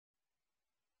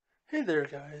Hey there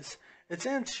guys, it's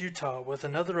Ants Utah with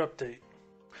another update.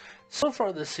 So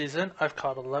far this season I've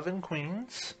caught 11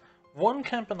 queens, 1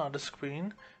 Camponotus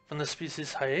queen from the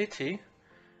species Hyati,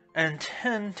 and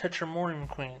 10 Tetramorium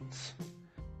queens.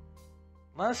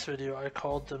 Last video I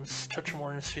called them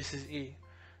Tetramorium species E.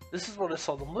 This is what I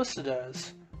saw them listed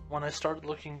as when I started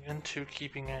looking into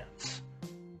keeping ants.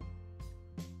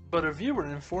 But a viewer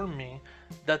informed me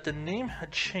that the name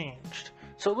had changed,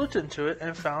 so I looked into it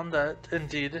and found that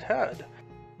indeed it had.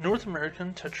 North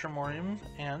American Tetramorium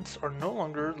ants are no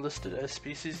longer listed as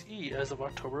species E as of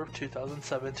October of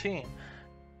 2017.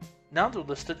 Now they're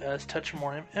listed as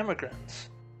Tetramorium emigrans.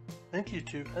 Thank you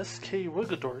to SK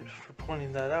Wigadort for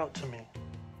pointing that out to me.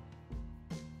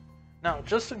 Now,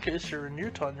 just in case you're in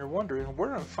Utah and you're wondering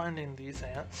where I'm finding these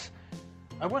ants,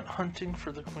 I went hunting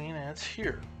for the queen ants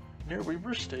here, near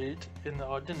Weber State in the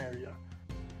Ogden area.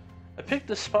 I picked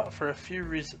this spot for a few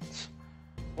reasons.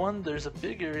 One, there's a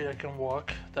big area I can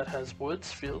walk that has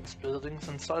woods, fields, buildings,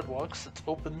 and sidewalks that's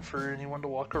open for anyone to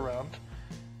walk around.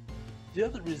 The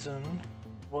other reason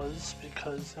was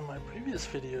because in my previous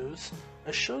videos,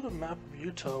 I showed a map of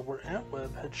Utah where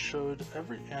AntWeb had showed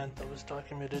every ant that was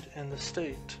documented in the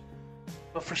state.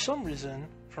 But for some reason,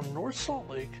 from North Salt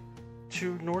Lake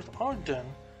to North Ogden,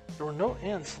 there were no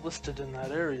ants listed in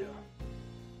that area.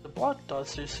 The black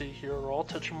dots you see here are all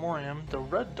Tetramorium, the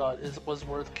red dot was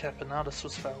where the Camponotus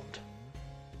was found.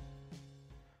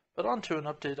 But on to an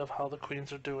update of how the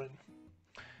queens are doing.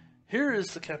 Here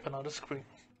is the Camponotus queen.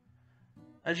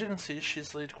 As you can see,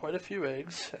 she's laid quite a few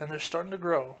eggs, and they're starting to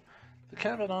grow. The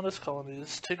Camponotus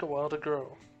colonies take a while to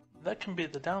grow. That can be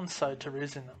the downside to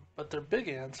raising them, but they're big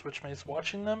ants, which makes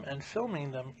watching them and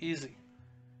filming them easy.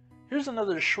 Here's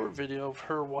another short video of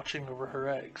her watching over her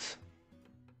eggs.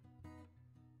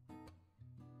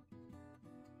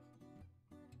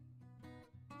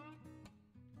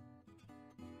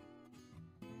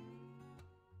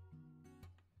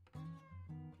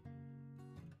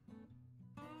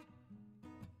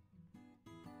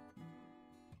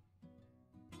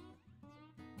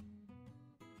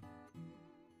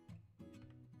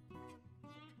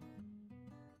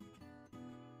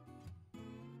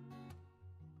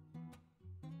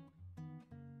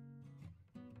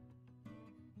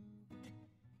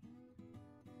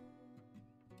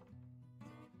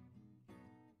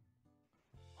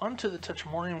 On to the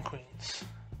Tetramorium queens.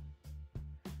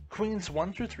 Queens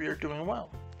 1 through 3 are doing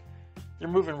well. They're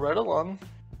moving right along.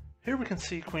 Here we can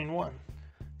see Queen 1.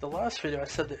 The last video I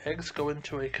said the eggs go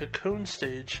into a cocoon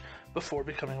stage before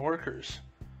becoming workers.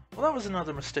 Well, that was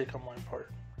another mistake on my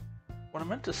part. What I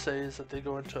meant to say is that they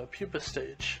go into a pupa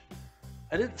stage.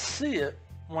 I didn't see it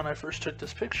when I first took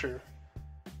this picture,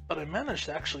 but I managed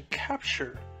to actually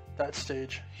capture that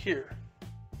stage here.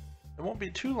 It won't be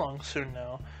too long soon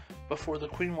now before the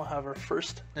queen will have her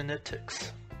first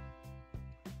nanitics.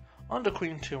 On to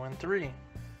Queen 2 and 3.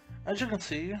 As you can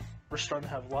see, we're starting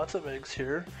to have lots of eggs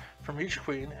here from each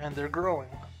queen, and they're growing.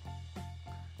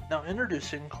 Now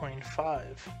introducing Queen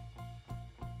 5.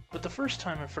 But the first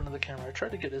time in front of the camera, I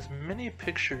tried to get as many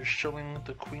pictures showing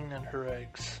the queen and her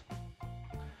eggs.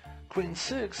 Queen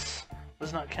 6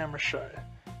 was not camera shy.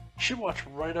 She watched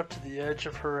right up to the edge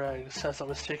of her eggs as I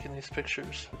was taking these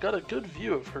pictures. I got a good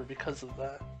view of her because of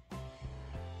that.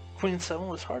 Queen 7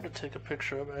 was hard to take a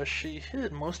picture of as she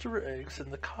hid most of her eggs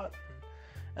in the cotton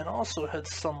and also had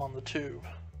some on the tube.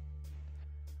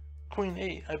 Queen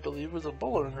 8, I believe, was a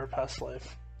bowler in her past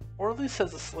life, or at least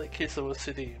has a slight case of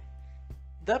OCD.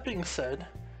 That being said,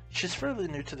 she's fairly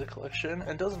new to the collection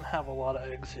and doesn't have a lot of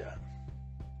eggs yet.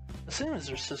 The same as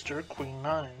her sister, Queen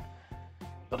 9,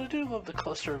 but I do love the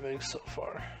cluster of eggs so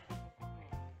far.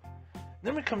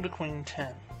 Then we come to Queen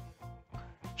 10.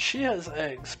 She has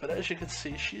eggs, but as you can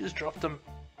see, she has dropped them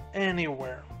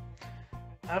anywhere.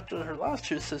 After her last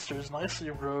two sisters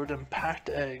nicely rode and packed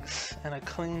eggs in a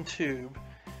clean tube,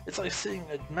 it's like seeing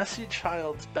a messy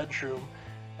child's bedroom,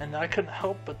 and I couldn't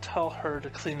help but tell her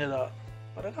to clean it up,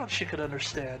 but I doubt she could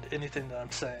understand anything that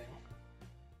I'm saying.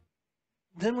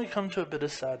 Then we come to a bit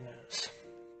of sad news.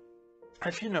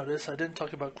 If you notice, I didn't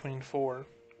talk about Queen 4.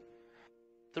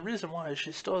 The reason why is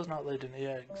she still has not laid any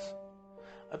eggs.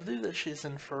 I believe that she's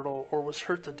infertile or was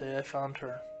hurt the day I found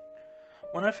her.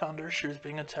 When I found her, she was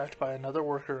being attacked by another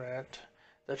worker ant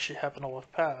that she happened to have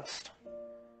passed.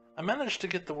 I managed to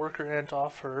get the worker ant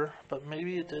off her, but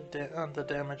maybe it did the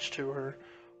damage to her,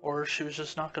 or she was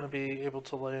just not going to be able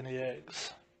to lay any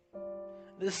eggs.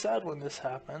 It is sad when this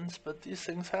happens, but these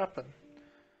things happen.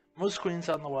 Most queens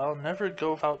out in the wild never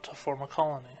go out to form a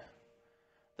colony.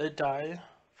 They die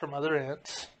from other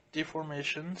ants,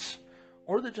 deformations,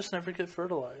 or they just never get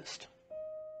fertilized.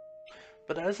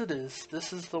 But as it is,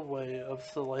 this is the way of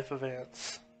the life of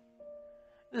ants.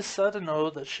 It is sad to know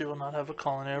that she will not have a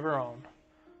colony of her own,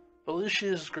 but at least she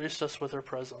has graced us with her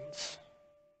presence.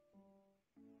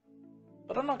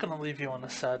 But I'm not going to leave you on a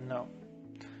sad note.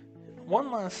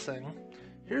 One last thing,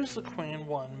 here's the Queen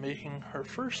 1 making her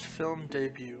first film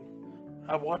debut,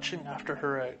 watching after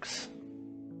her eggs.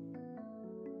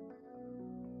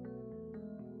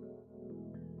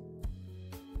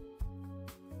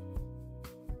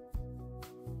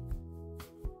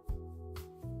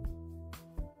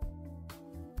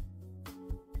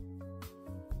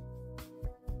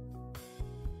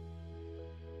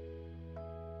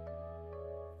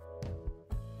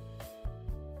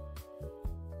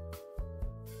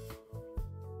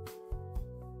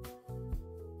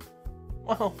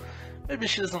 Well, maybe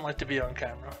she doesn't like to be on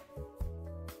camera.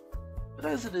 But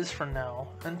as it is for now,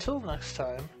 until next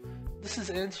time, this is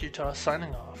Ants Utah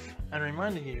signing off and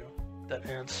reminding you that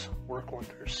ants work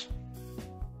wonders.